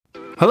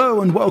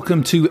Hello and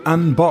welcome to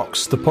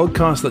Unbox, the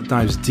podcast that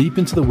dives deep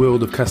into the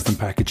world of custom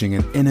packaging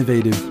and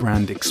innovative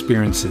brand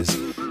experiences.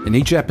 In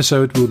each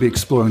episode, we'll be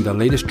exploring the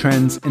latest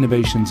trends,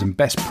 innovations, and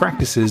best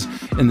practices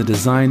in the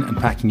design and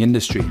packing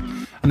industry,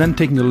 and then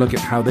taking a look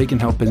at how they can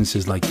help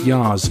businesses like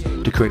yours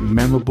to create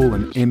memorable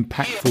and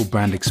impactful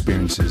brand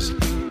experiences.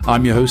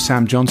 I'm your host,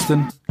 Sam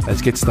Johnston.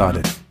 Let's get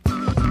started.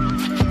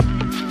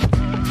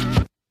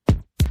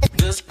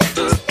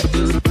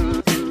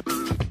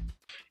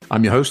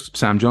 I'm your host,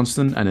 Sam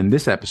Johnston, and in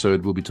this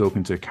episode, we'll be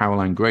talking to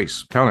Caroline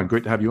Grace. Caroline,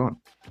 great to have you on.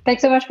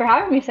 Thanks so much for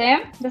having me,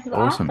 Sam. This is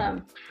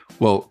awesome.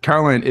 Well,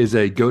 Caroline is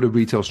a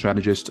go-to-retail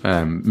strategist,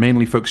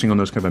 mainly focusing on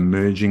those kind of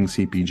emerging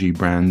CPG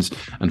brands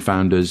and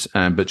founders,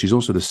 but she's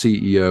also the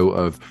CEO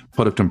of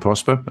Product and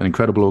Prosper, an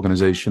incredible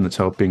organization that's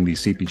helping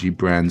these CPG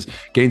brands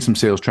gain some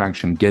sales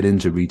traction, get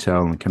into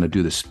retail, and kind of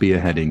do the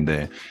spearheading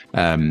there.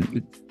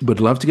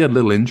 Would love to get a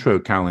little intro,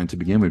 Caroline, to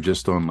begin with,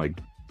 just on like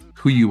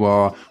who you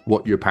are,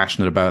 what you're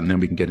passionate about, and then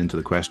we can get into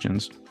the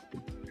questions.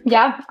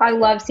 Yeah, I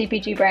love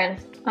CPG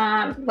brands.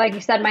 Like you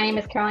said, my name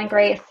is Caroline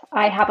Grace.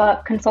 I have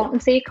a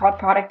consultancy called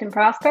Product and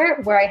Prosper,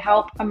 where I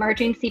help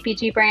emerging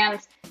CPG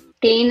brands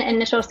gain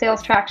initial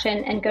sales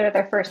traction and go to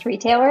their first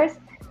retailers.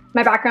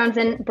 My background's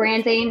in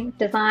branding,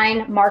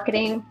 design,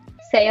 marketing,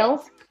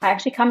 sales. I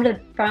actually come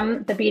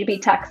from the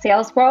B2B tech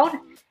sales world,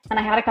 and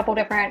I had a couple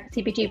different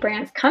CPG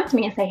brands come to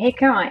me and say, "Hey,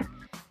 Caroline,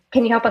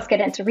 can you help us get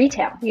into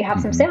retail? You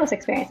have some sales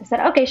experience." I said,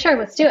 "Okay, sure,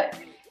 let's do it."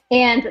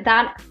 And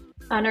that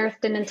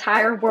unearthed an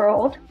entire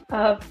world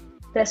of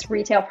this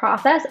retail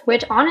process,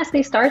 which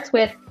honestly starts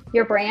with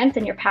your brand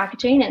and your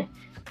packaging. And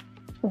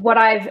what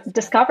I've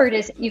discovered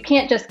is you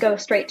can't just go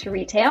straight to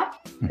retail.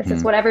 This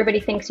is what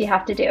everybody thinks you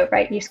have to do,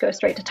 right? You just go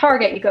straight to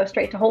Target, you go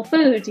straight to Whole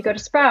Foods, you go to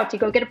Sprouts, you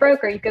go get a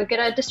broker, you go get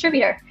a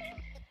distributor.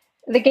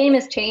 The game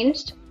has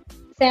changed,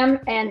 Sam,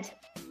 and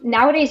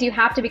nowadays you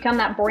have to become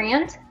that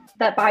brand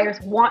that buyers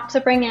want to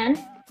bring in,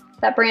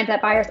 that brand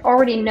that buyers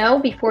already know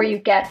before you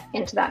get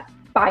into that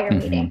buyer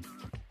meeting.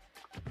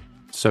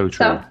 So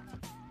true.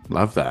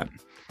 Love that.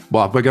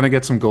 Well, we're going to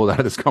get some gold out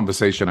of this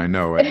conversation, I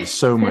know. Right? There's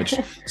so much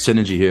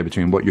synergy here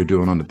between what you're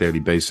doing on a daily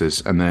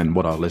basis and then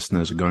what our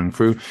listeners are going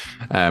through.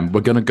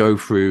 We're going to go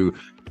through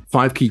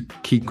 5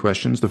 key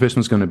questions. The first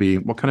one's going to be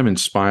what kind of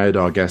inspired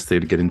our guests to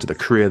get into the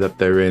career that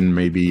they're in,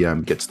 maybe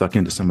get stuck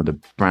into some of the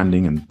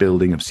branding and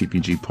building of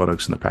CPG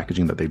products and the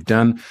packaging that they've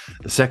done.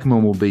 The second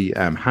one will be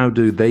how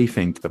do they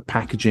think the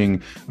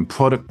packaging and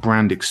product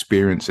brand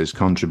experiences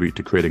contribute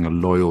to creating a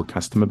loyal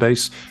customer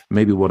base?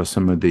 Maybe what are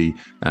some of the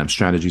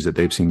strategies that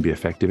they've seen be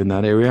effective in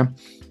that area?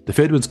 The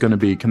third one's going to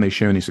be, can they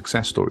share any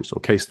success stories or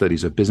case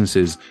studies of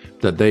businesses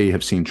that they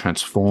have seen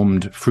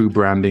transformed through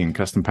branding and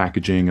custom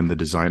packaging and the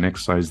design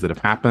exercise that have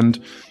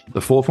happened?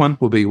 The fourth one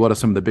will be, what are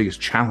some of the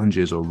biggest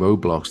challenges or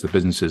roadblocks that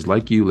businesses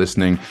like you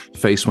listening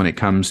face when it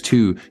comes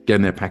to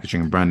getting their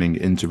packaging and branding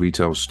into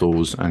retail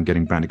stores and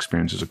getting brand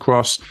experiences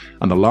across?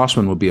 And the last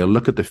one will be a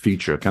look at the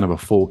future, kind of a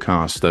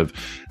forecast of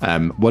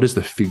what is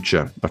the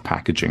future of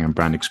packaging and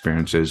brand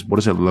experiences? What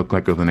does it look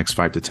like over the next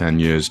 5 to 10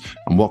 years?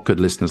 And what could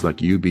listeners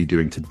like you be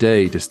doing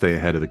today to stay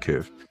ahead of the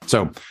curve?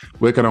 So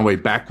working our way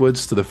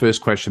backwards to the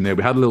first question there.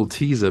 We had a little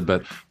teaser,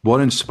 but what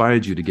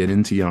inspired you to get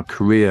into your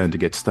career and to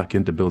get stuck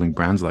into building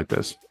brands like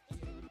this?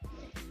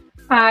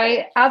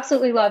 I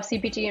absolutely love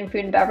CPG and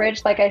food and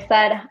beverage. Like I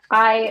said,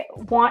 I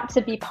want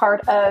to be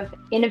part of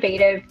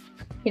innovative,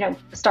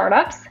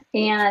 startups.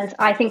 And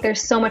I think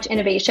there's so much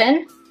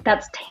innovation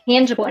that's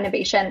tangible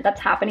innovation that's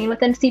happening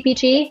within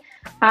CPG.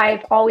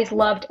 I've always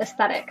loved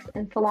aesthetics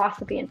and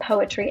philosophy and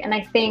poetry. And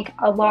I think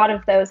a lot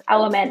of those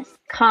elements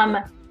come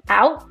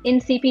out in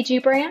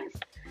CPG brands.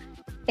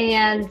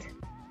 And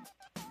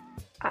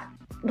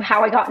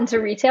how I got into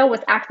retail was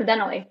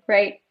accidentally,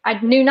 right?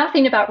 I knew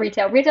nothing about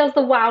retail. Retail is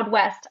the wild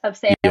west of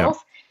sales. Yeah.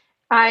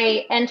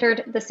 I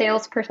entered the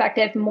sales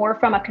perspective more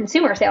from a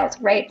consumer sales,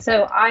 right?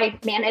 So I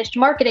managed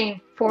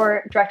marketing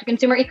for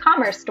direct-to-consumer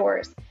e-commerce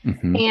stores.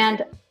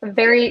 And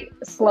very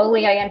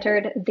slowly I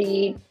entered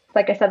the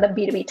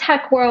B2B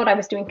tech world. I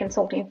was doing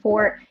consulting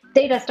for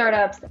data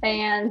startups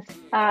and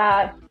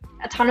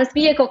autonomous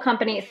vehicle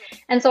companies.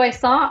 And so I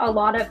saw a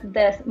lot of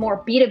this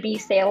more B2B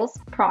sales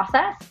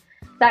process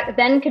that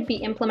then could be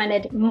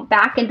implemented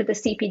back into the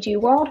CPG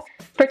world,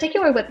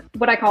 particularly with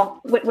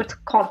what's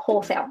called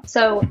wholesale.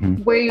 So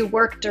where you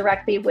work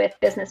directly with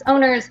business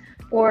owners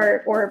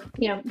or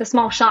the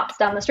small shops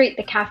down the street,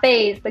 the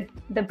cafes,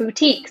 the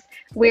boutiques,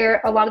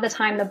 where a lot of the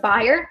time the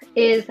buyer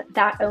is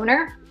that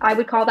owner. I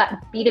would call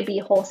that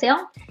B2B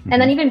wholesale.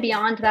 And then even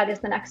beyond that is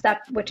the next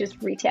step, which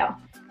is retail.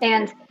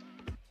 And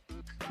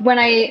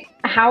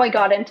how I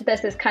got into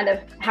this is kind of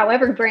how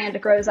every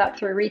brand grows up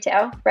through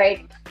retail,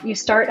 right? You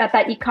start at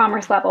that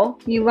e-commerce level,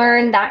 you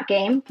learn that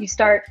game, you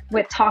start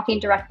with talking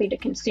directly to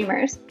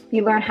consumers,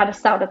 you learn how to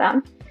sell to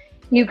them.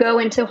 You go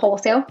into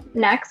wholesale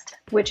next,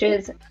 which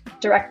is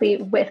directly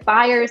with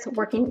buyers,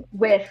 working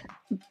with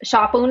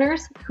shop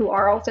owners who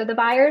are also the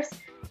buyers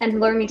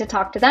and learning to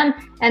talk to them.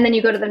 And then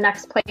you go to the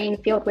next playing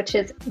field, which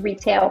is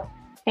retail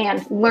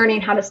and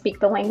learning how to speak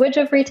the language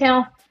of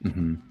retail.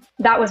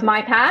 that was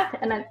my path.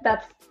 And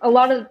that's a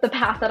lot of the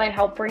path that I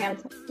help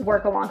brands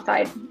work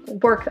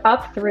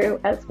up through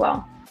as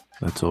well.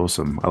 That's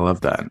awesome. I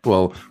love that.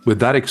 Well, with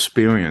that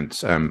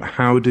experience,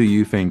 how do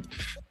you think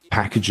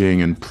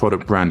packaging and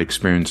product brand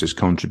experiences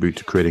contribute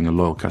to creating a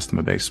loyal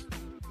customer base?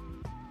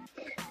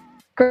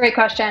 Great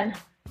question.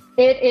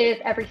 It is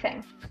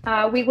everything.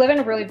 We live in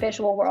a really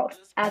visual world,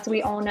 as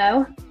we all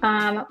know.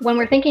 When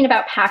we're thinking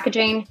about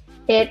packaging,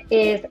 it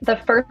is the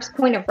first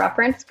point of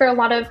reference for a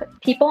lot of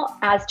people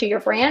as to your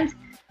brand.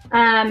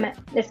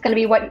 It's going to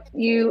be what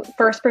you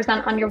first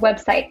present on your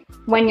website.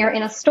 When you're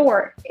in a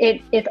store,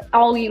 it's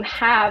all you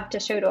have to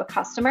show to a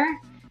customer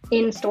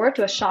in store,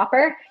 to a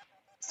shopper.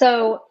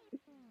 So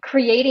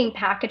creating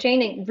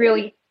packaging and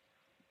really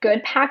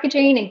good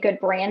packaging and good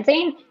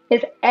branding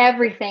is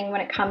everything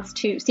when it comes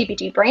to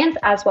CPG brands,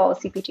 as well as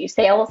CPG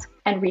sales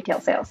and retail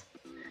sales.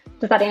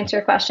 Does that answer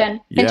your question?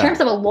 Yeah. In terms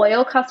of a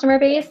loyal customer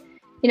base,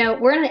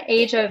 we're in the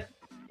age of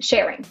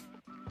sharing.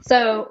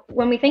 So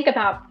when we think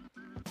about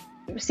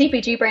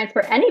CPG brands,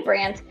 for any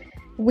brand,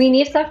 we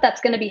need stuff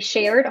that's going to be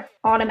shared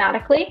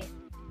automatically.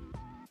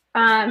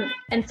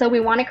 And so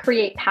we want to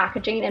create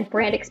packaging and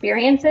brand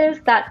experiences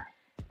that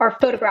are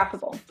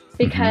photographable,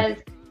 because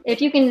if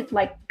you can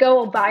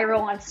go viral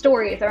on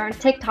stories or on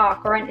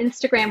TikTok or on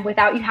Instagram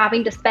without you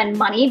having to spend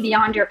money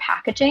beyond your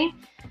packaging,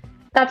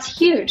 that's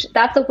huge.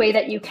 That's a way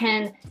that you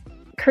can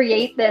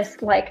create this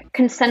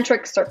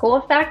concentric circle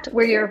effect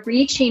where you're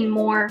reaching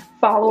more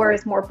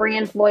followers, more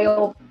brands,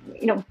 loyal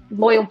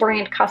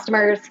brand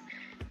customers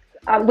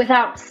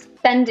without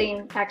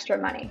spending extra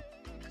money.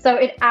 So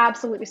it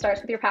absolutely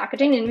starts with your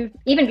packaging. And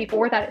even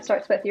before that, it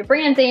starts with your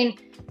branding,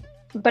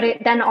 but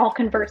it then all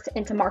converts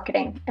into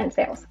marketing and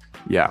sales.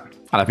 Yeah.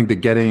 And I think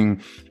that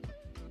getting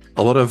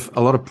a lot of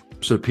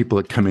sort of people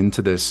that come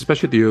into this,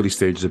 especially at the early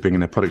stages of bringing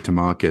their product to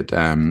market,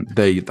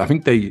 I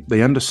think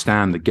they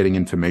understand that getting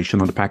information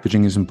on the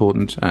packaging is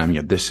important.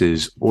 This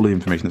is all the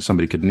information that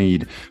somebody could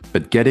need,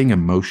 but getting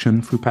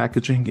emotion through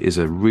packaging is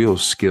a real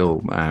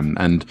skill.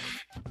 And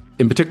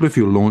in particular, if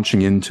you're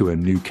launching into a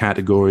new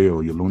category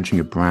or you're launching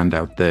a brand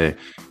out there,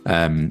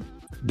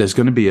 there's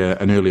going to be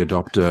an early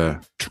adopter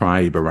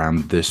tribe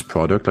around this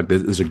product.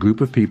 There's a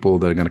group of people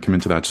that are going to come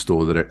into that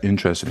store that are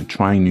interested in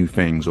trying new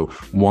things or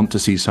want to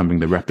see something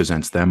that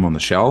represents them on the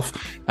shelf.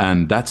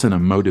 And that's an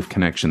emotive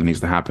connection that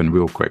needs to happen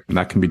real quick. And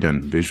that can be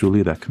done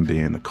visually. That can be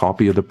in the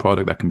copy of the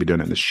product. That can be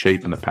done in the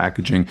shape and the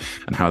packaging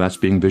and how that's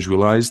being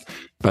visualized.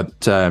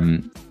 But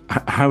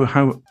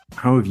how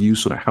have you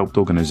sort of helped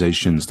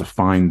organizations to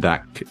find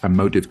that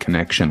emotive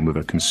connection with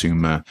a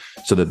consumer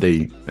so that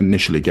they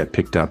initially get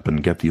picked up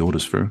and get the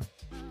orders through?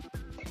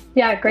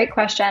 Yeah, great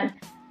question.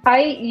 I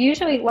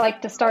usually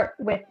like to start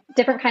with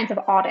different kinds of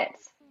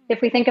audits.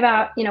 If we think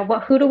about,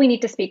 who do we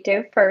need to speak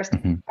to first?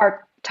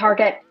 Our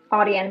target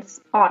audience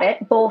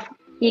audit, both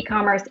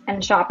e-commerce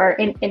and shopper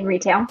in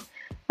retail.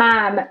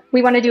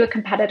 We want to do a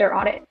competitor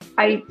audit.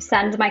 I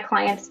send my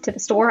clients to the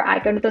store. I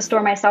go to the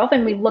store myself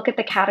and we look at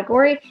the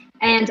category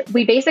and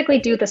we basically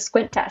do the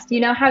squint test. You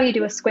know how you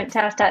do a squint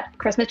test at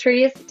Christmas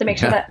trees to make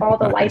sure that all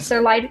the lights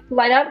are light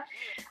up?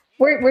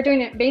 We're doing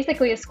it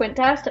basically a squint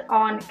test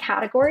on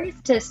categories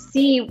to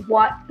see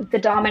what the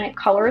dominant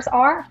colors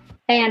are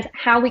and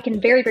how we can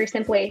very, very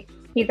simply,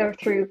 either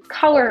through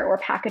color or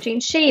packaging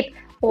shape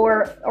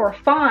or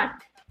font,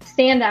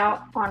 stand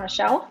out on a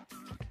shelf.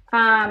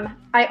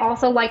 I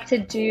also like to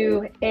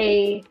do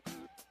a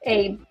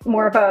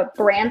more of a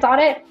brand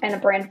audit and a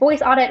brand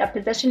voice audit, a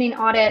positioning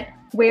audit,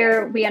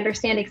 where we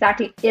understand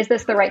exactly, is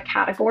this the right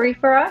category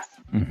for us?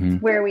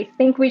 Where we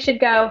think we should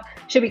go?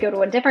 Should we go to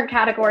a different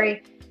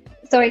category?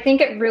 So I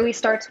think it really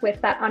starts with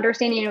that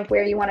understanding of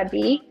where you want to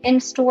be in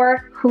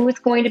store, who's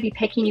going to be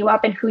picking you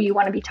up and who you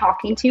want to be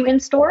talking to in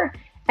store.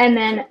 And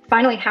then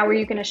finally, how are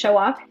you going to show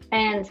up?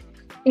 And,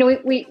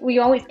 we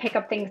always pick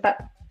up things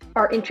that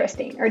are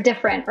interesting or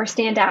different or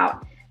stand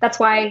out. That's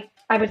why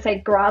I would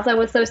say Graza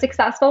was so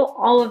successful.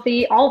 All of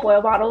the olive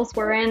oil bottles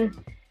were in,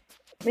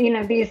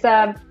 these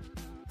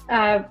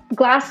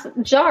glass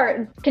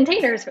jar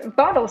containers,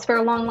 bottles for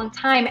a long, long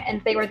time.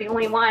 And they were the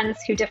only ones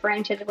who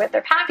differentiated with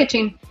their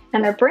packaging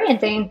and their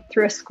branding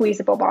through a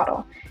squeezable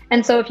bottle.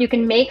 And so if you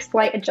can make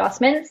slight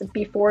adjustments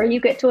before you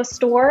get to a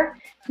store,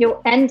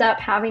 you'll end up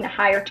having a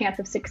higher chance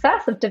of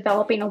success of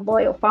developing a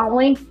loyal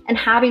following and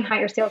having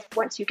higher sales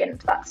once you get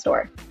into that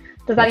store.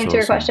 Does that answer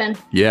your question?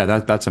 Yeah,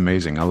 that's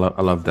amazing. I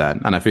love that.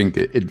 And I think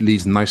it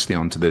leads nicely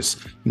onto this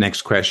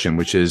next question,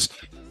 which is,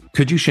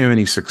 could you share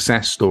any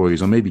success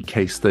stories or maybe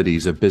case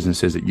studies of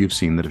businesses that you've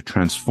seen that have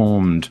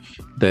transformed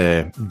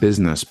their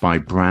business by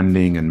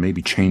branding and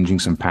maybe changing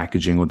some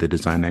packaging or their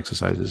design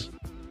exercises?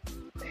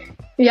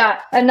 Yeah,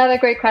 another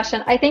great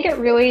question. I think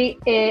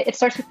it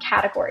starts with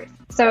categories.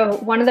 So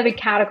one of the big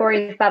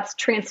categories that's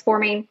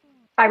transforming,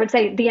 I would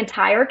say, the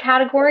entire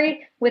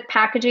category with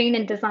packaging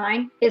and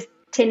design is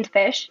tinned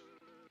fish.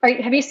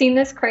 Have you seen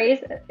this craze?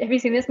 Have you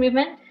seen this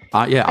movement?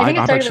 Yeah, I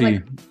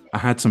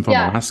had some from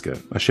Alaska.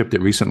 I shipped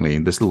it recently.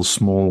 This little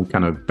small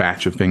kind of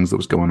batch of things that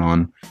was going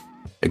on.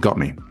 It got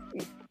me.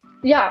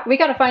 yeah, we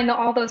got to find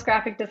all those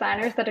graphic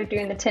designers that are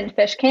doing the tinned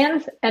fish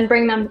cans and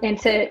bring them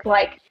into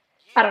like,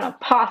 I don't know,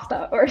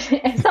 pasta or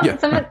Yeah.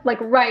 some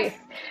like rice,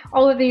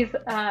 all of these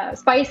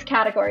spice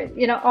categories,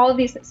 all of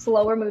these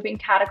slower moving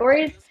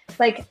categories,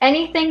 like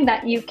anything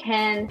that you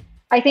can,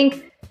 I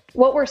think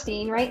what we're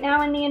seeing right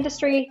now in the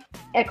industry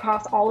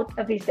across all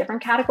of these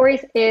different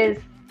categories is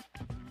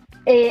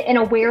an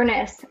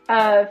awareness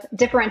of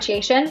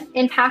differentiation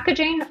in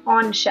packaging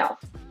on shelf.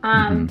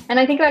 And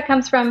I think that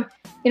comes from,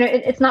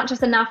 it's not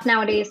just enough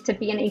nowadays to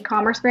be an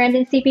e-commerce brand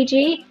in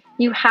CPG.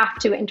 You have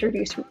to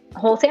introduce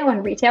wholesale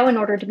and retail in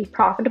order to be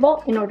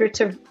profitable, in order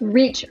to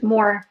reach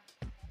more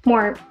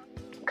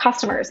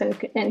customers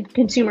and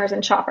consumers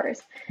and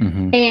shoppers.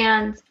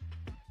 And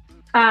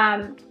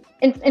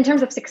in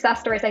terms of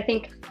success stories, I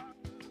think,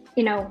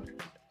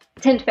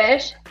 tinned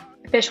fish,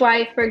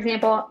 Fishwife, for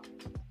example,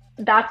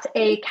 that's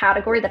a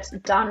category that's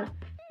done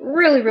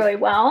really, really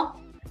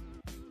well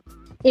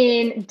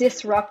in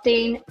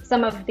disrupting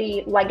some of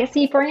the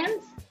legacy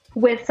brands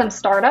with some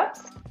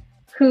startups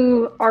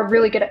who are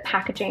really good at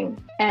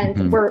packaging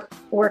and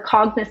were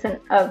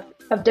cognizant of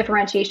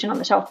differentiation on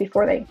the shelf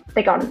before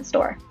they got in the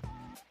store.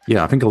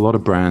 Yeah, I think a lot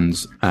of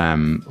brands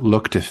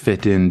look to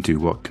fit into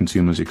what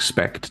consumers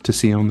expect to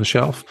see on the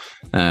shelf,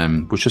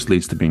 which just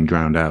leads to being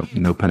drowned out,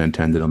 no pun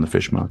intended, on the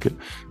fish market.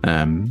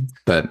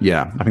 But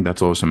yeah, I think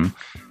that's awesome.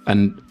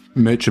 And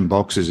Merchant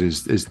Boxes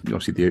is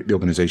obviously the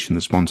organization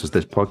that sponsors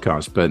this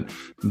podcast, but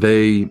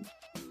they,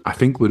 I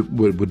think, would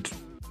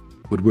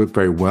work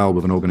very well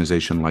with an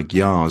organization like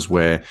Yars,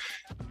 where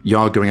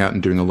you're going out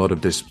and doing a lot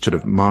of this sort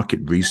of market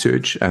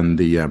research and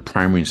the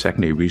primary and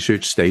secondary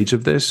research stage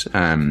of this.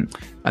 And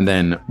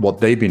then what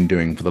they've been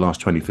doing for the last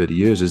 20, 30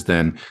 years is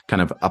then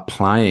kind of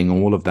applying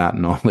all of that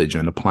knowledge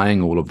and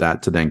applying all of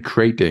that to then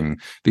creating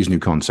these new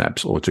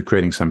concepts, or to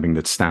creating something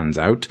that stands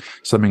out,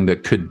 something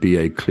that could be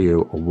a clear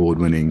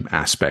award-winning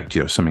aspect,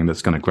 something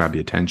that's going to grab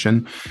your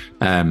attention.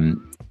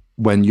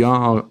 When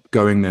you're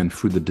going then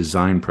through the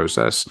design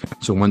process,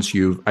 so once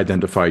you've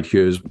identified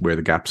here's where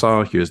the gaps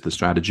are, here's the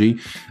strategy,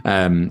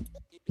 do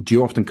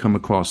you often come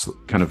across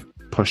kind of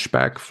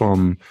pushback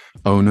from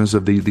owners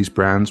of these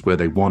brands where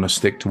they want to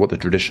stick to what the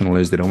traditional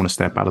is, they don't want to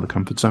step out of the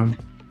comfort zone?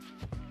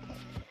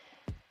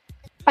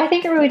 I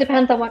think it really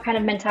depends on what kind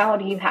of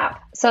mentality you have.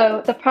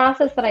 So the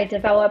process that I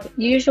develop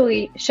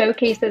usually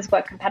showcases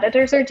what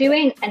competitors are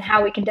doing and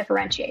how we can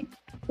differentiate.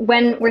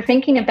 When we're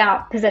thinking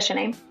about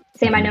positioning,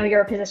 Sam, I know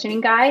you're a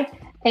positioning guy.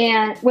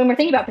 And when we're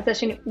thinking about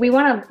positioning, we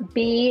want to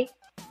be,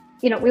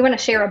 we want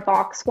to share a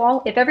box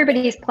wall. If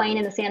everybody's playing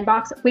in the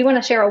sandbox, we want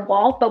to share a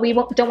wall, but we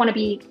don't want to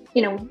be,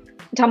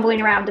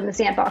 tumbling around in the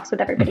sandbox with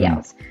everybody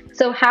else.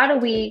 So how do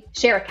we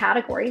share a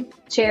category,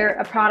 share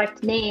a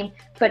product name,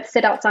 but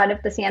sit outside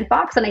of the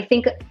sandbox? And I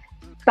think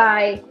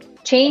by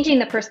changing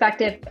the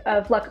perspective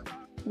of, look,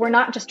 we're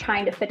not just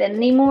trying to fit in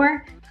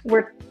anymore.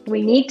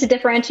 We need to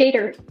differentiate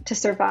or to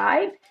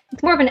survive.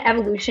 It's more of an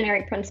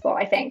evolutionary principle,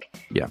 I think.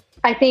 Yeah.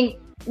 I think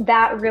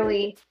that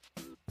really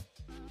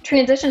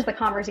transitions the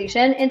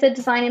conversation into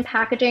design and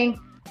packaging.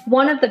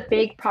 One of the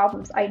big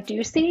problems I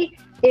do see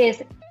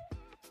is,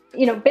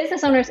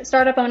 business owners,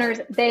 startup owners,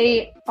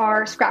 they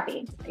are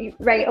scrappy,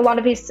 right? A lot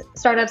of these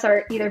startups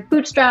are either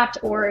bootstrapped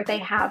or they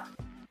have,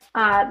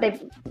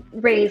 they've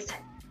raised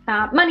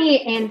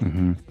money.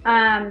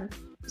 And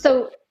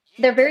so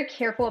they're very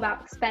careful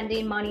about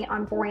spending money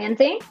on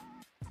branding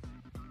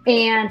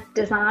and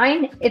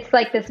design. It's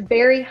like this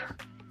very,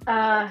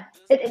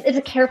 it's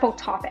a careful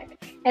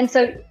topic. And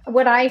so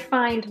what I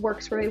find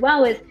works really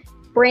well is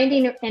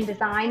branding and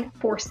design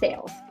for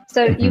sales.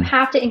 So you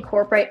have to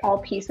incorporate all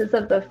pieces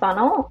of the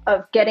funnel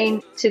of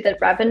getting to the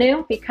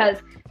revenue, because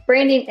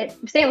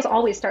sales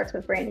always starts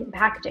with branding and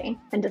packaging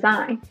and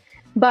design,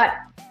 but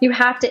you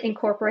have to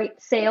incorporate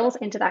sales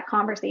into that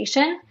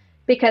conversation,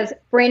 because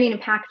branding and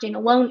packaging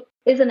alone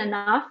isn't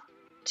enough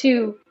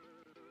to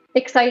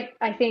excite,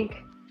 I think,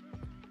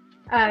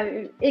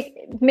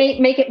 it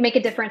make a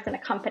difference in a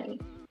company.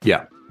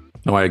 Yeah.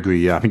 No, I agree.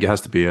 Yeah, I think it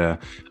has to be an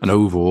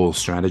overall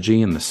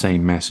strategy, and the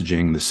same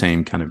messaging, the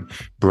same kind of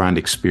brand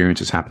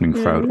experience is happening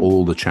throughout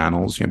all the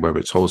channels, whether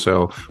it's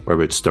wholesale,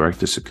 whether it's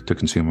direct to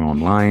consumer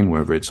online,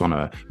 whether it's on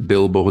a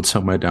billboard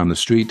somewhere down the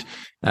street.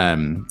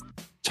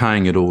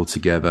 Tying it all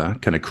together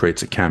kind of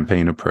creates a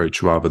campaign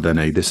approach rather than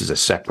this is a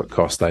separate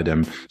cost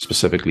item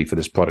specifically for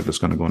this product that's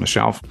going to go on a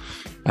shelf.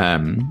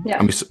 And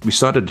we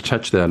started to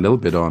touch there a little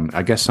bit on,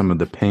 I guess, some of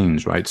the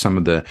pains, right? Some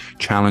of the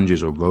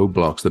challenges or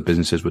roadblocks that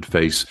businesses would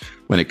face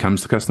when it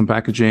comes to custom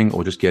packaging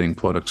or just getting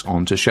products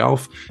onto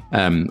shelf.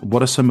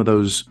 What are some of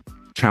those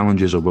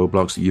challenges or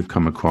roadblocks that you've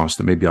come across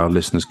that maybe our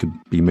listeners could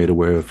be made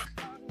aware of?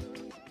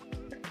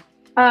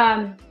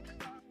 I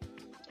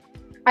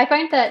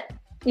find that,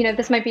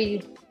 this might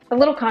be a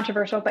little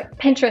controversial, but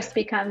Pinterest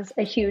becomes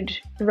a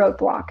huge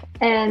roadblock.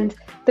 And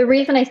the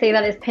reason I say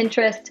that is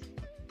Pinterest,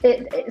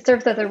 it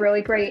serves as a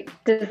really great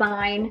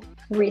design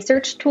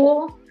research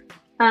tool.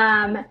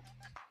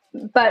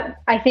 But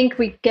I think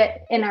we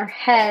get in our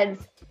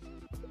heads,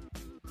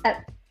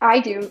 I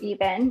do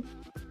even,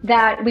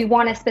 that we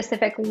want a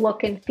specific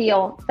look and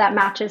feel that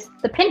matches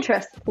the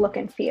Pinterest look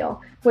and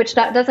feel, which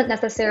that doesn't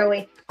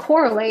necessarily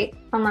correlate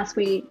unless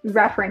we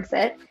reference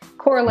it,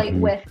 correlate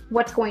with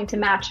what's going to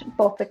match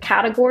both the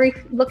category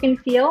look and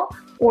feel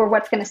or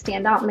what's going to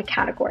stand out in the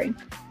category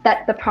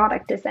that the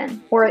product is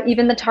in, or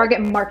even the target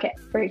market,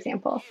 for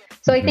example.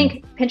 So I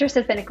think Pinterest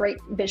has been a great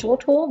visual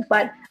tool,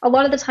 but a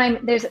lot of the time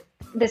there's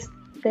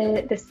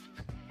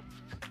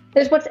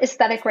what's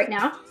aesthetic right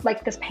now,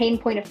 like this pain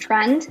point of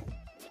trend.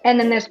 And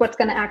then there's what's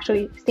going to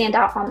actually stand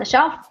out on the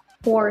shelf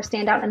or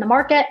stand out in the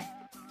market.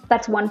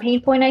 That's one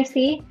pain point I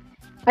see.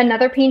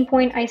 Another pain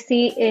point I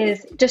see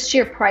is just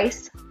sheer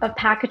price of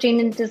packaging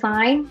and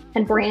design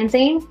and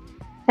branding.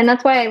 And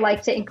that's why I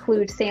like to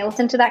include sales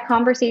into that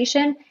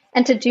conversation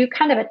and to do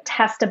kind of a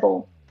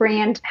testable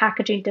brand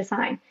packaging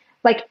design,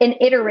 like an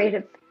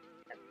iterative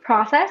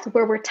process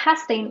where we're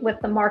testing with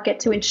the market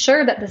to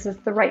ensure that this is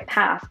the right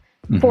path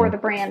for the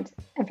brand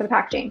and for the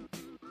packaging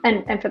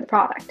and for the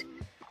product.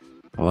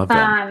 I love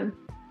that.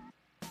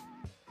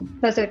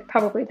 Those are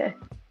probably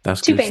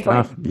that's two good pain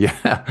stuff. points.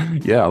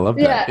 Yeah, I love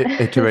that.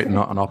 Iterate and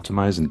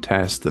optimize and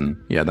test, and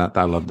that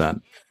I love that.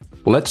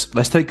 Well,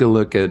 let's take a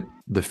look at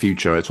the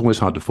future. It's always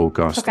hard to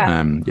forecast. Okay.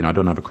 I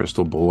don't have a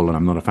crystal ball, and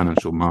I'm not a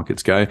financial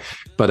markets guy,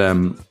 but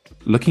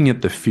looking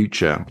at the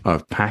future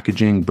of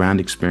packaging,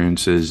 brand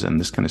experiences, and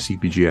this kind of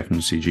CPG,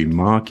 FMCG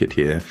market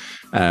here,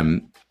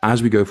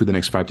 as we go through the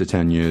next 5 to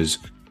 10 years.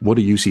 What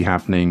do you see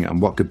happening,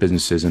 and what could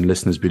businesses and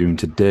listeners be doing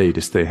today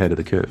to stay ahead of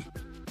the curve?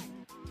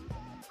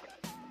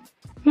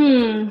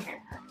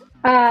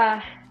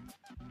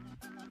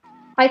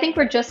 I think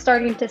we're just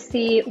starting to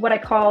see what I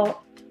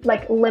call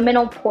like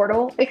liminal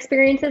portal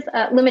experiences,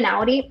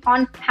 liminality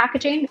on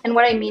packaging. And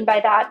what I mean by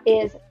that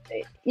is,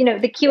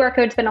 the QR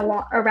code's been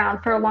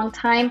around for a long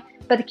time,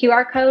 but the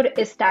QR code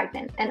is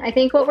stagnant. And I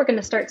think what we're going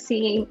to start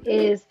seeing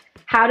is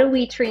how do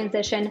we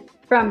transition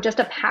from just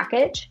a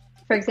package,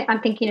 for example,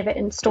 I'm thinking of it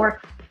in store,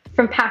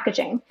 from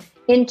packaging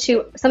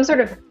into some sort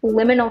of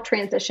liminal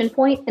transition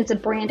point into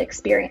brand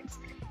experience.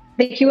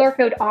 The QR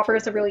code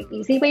offers a really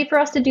easy way for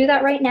us to do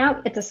that right now.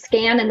 It's a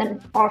scan and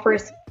then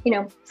offers,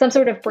 some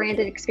sort of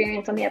branded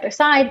experience on the other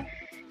side.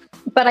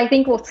 But I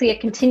think we'll see a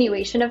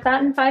continuation of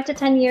that in 5 to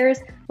 10 years,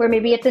 where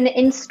maybe it's an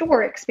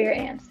in-store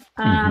experience.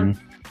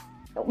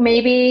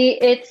 Maybe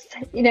it's,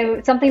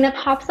 something that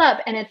pops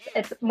up and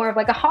it's more of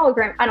like a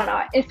hologram. I don't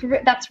know.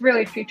 That's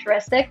really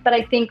futuristic, but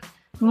I think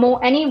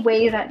any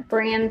way that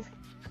brands,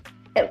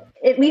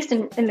 at least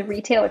in the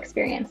retail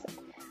experience,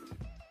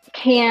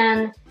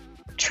 can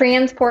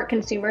transport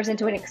consumers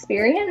into an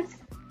experience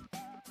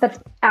that's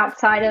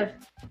outside of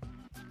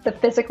the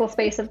physical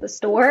space of the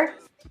store.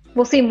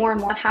 We'll see more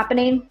and more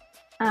happening.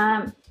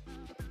 That's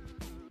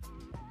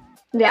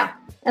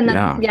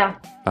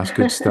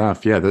good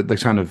stuff. Yeah, the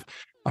kind of,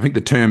 I think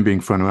the term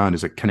being thrown around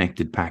is a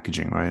connected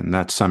packaging, right? And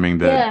that's something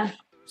that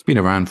it's been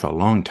around for a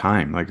long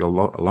time, like a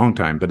long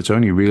time, but it's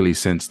only really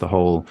since the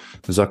whole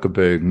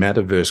Zuckerberg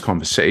metaverse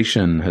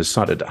conversation has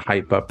started to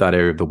hype up that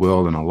area of the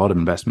world, and a lot of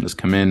investment has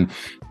come in,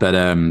 that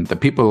the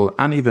people,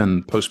 and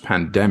even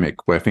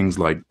post-pandemic, where things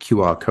like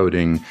QR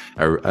coding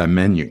a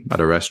menu at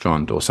a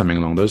restaurant or something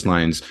along those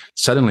lines,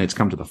 suddenly it's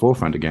come to the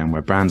forefront again,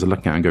 where brands are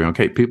looking at it and going,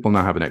 okay, people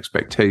now have an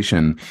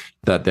expectation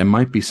that there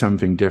might be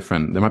something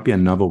different. There might be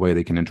another way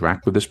they can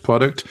interact with this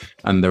product,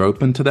 and they're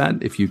open to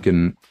that if you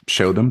can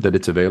show them that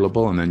it's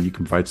available, and then you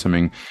can provide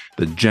something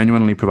that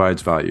genuinely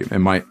provides value. It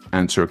might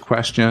answer a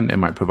question. It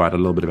might provide a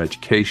little bit of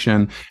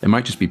education. It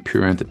might just be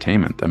pure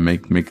entertainment and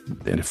make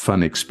it a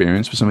fun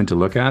experience for something to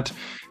look at.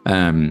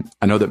 I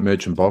know that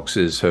Merchant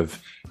Boxes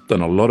have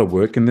done a lot of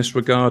work in this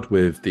regard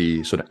with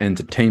the sort of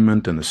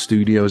entertainment and the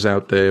studios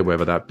out there,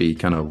 whether that be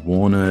kind of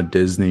Warner,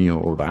 Disney,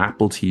 or the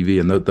Apple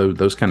TV and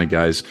those kind of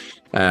guys,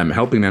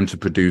 helping them to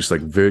produce like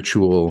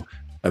virtual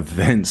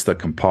events that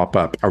can pop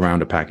up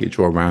around a package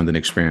or around an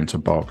experience, a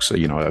box,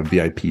 a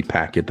VIP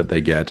packet that they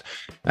get.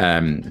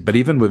 But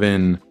even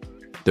within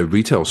the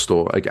retail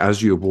store, like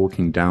as you're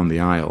walking down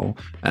the aisle,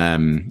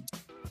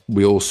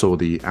 we all saw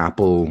the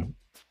Apple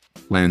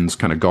Lens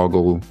kind of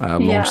goggle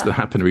launch that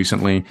happened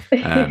recently.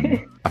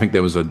 I think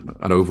there was an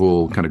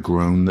overall kind of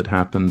groan that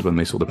happened when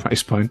they saw the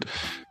price point.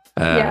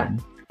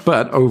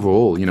 But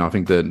overall, I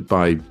think that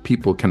by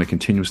people kind of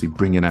continuously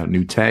bringing out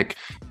new tech,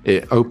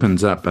 it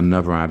opens up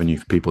another avenue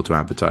for people to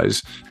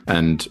advertise.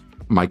 And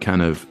I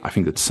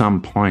think at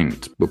some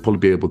point, we'll probably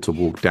be able to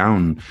walk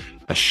down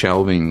a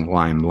shelving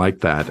line like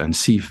that and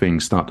see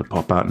things start to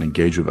pop out and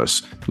engage with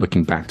us,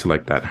 looking back to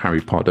like that Harry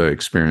Potter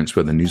experience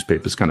where the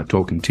newspaper's kind of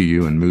talking to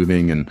you and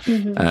moving.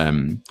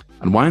 And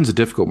wine's a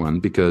difficult one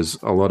because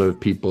a lot of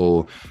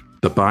people,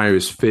 the buyer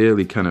is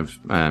fairly kind of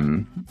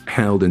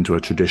held into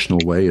a traditional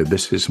way of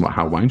this is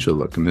how wine should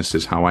look, and this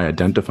is how I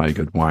identify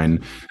good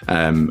wine,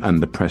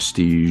 and the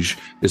prestige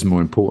is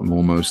more important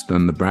almost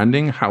than the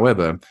branding.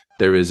 However,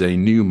 there is a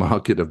new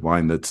market of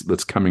wine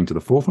that's coming to the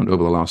forefront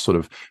over the last sort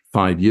of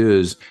 5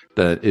 years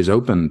that is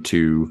open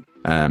to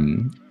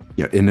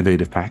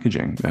innovative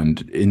packaging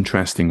and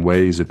interesting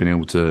ways of being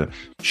able to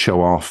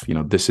show off,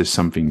 this is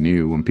something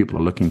new, and people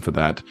are looking for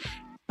that.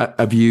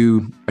 Have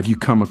you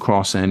come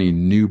across any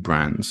new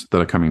brands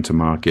that are coming to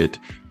market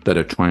that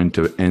are trying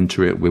to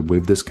enter it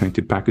with this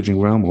connected packaging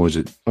realm, or is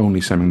it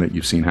only something that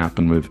you've seen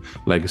happen with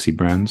legacy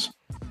brands?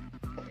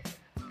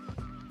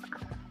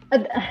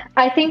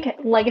 I think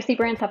legacy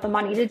brands have the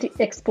money to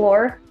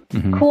explore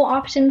cool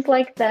options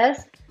like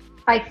this.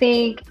 I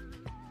think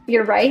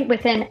you're right.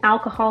 Within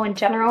alcohol in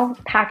general,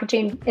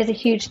 packaging is a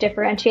huge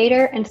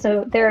differentiator. And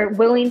so they're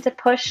willing to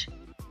push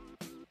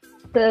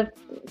the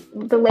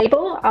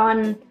label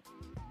on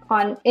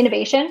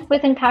innovation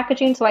within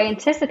packaging. So I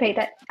anticipate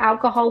that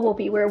alcohol will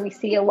be where we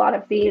see a lot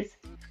of these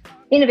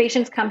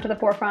innovations come to the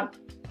forefront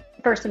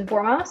first and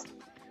foremost.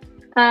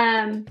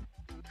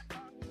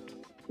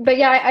 But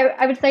yeah,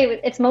 I would say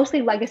it's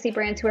mostly legacy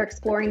brands who are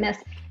exploring this,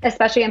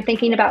 especially I'm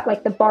thinking about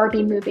like the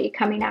Barbie movie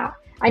coming out.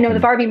 I know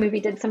the Barbie movie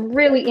did some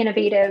really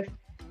innovative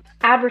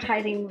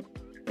advertising,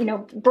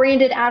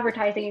 branded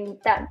advertising,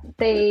 that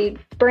they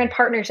brand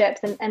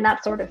partnerships and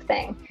that sort of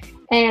thing.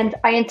 And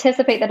I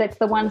anticipate that it's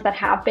the ones that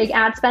have big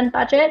ad spend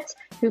budgets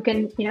who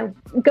can,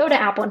 go to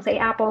Apple and say,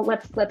 Apple,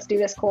 let's do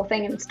this cool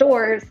thing in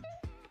stores,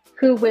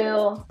 who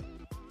will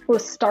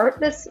start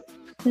this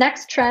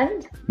next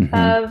trend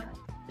of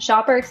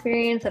shopper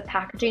experience, of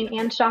packaging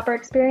and shopper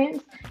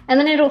experience. And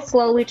then it'll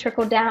slowly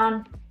trickle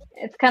down.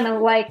 It's kind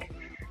of like,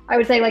 I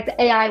would say like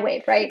the AI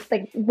wave, right?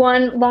 Like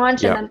one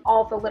launch and then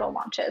all the little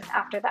launches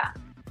after that.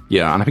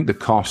 Yeah, and I think the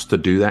cost to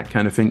do that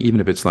kind of thing, even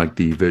if it's like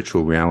the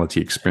virtual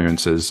reality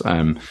experiences,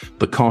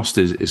 the cost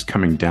is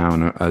coming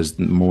down as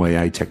more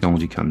AI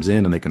technology comes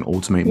in and they can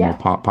automate more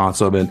parts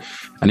of it.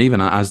 And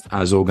even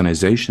as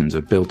organizations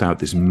have built out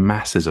this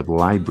massive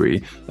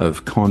library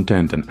of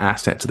content and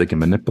assets that they can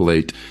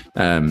manipulate,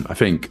 I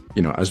think,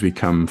 as we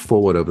come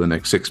forward over the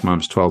next 6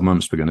 months, 12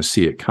 months, we're going to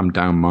see it come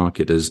down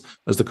market as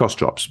the cost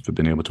drops for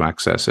being able to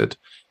access it.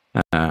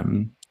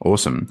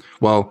 Awesome.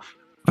 Well,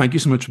 thank you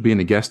so much for being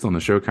a guest on the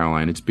show,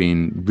 Caroline. It's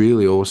been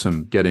really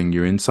awesome getting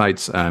your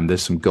insights.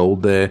 There's some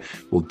gold there.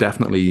 We'll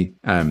definitely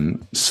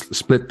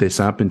split this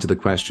up into the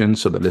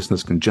questions so that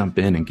listeners can jump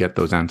in and get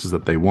those answers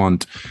that they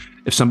want.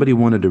 If somebody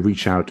wanted to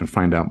reach out and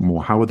find out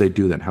more, how would they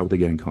do that? How would they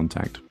get in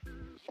contact?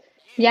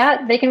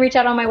 Yeah, they can reach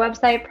out on my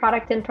website,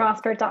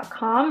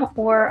 productandprosper.com,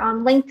 or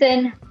on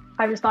LinkedIn.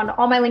 I respond to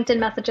all my LinkedIn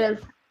messages.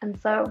 And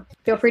so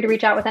feel free to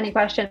reach out with any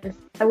questions.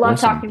 I love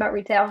talking about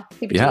retail,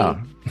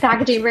 CPG,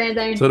 packaging,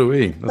 branding. So do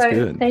we. That's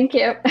good. Thank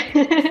you.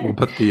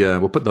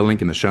 We'll put the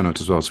link in the show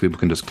notes as well, so people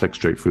can just click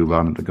straight through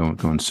rather than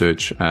go and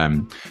search.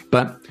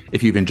 But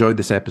if you've enjoyed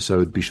this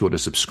episode, be sure to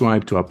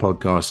subscribe to our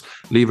podcast,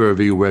 leave a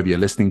review wherever you're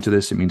listening to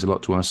this. It means a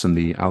lot to us and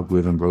the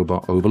algorithm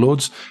robot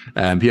overlords.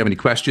 If you have any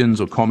questions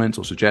or comments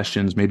or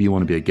suggestions, maybe you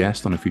want to be a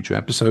guest on a future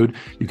episode,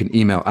 you can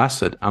email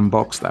us at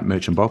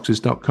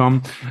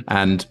unbox@merchantboxes.com.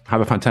 And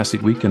have a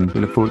fantastic week, and we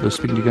look forward to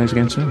speaking to you guys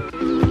again soon.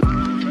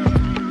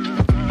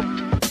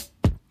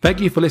 Thank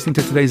you for listening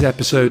to today's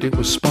episode. It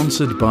was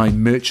sponsored by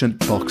Merchant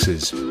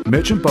Boxes.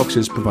 Merchant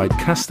Boxes provide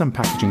custom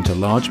packaging to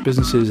large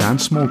businesses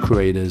and small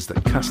creators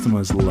that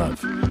customers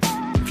love.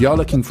 If you are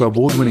looking for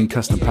award-winning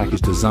custom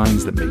package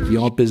designs that make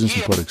your business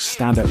and products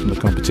stand out from the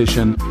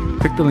competition,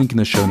 click the link in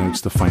the show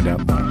notes to find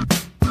out more.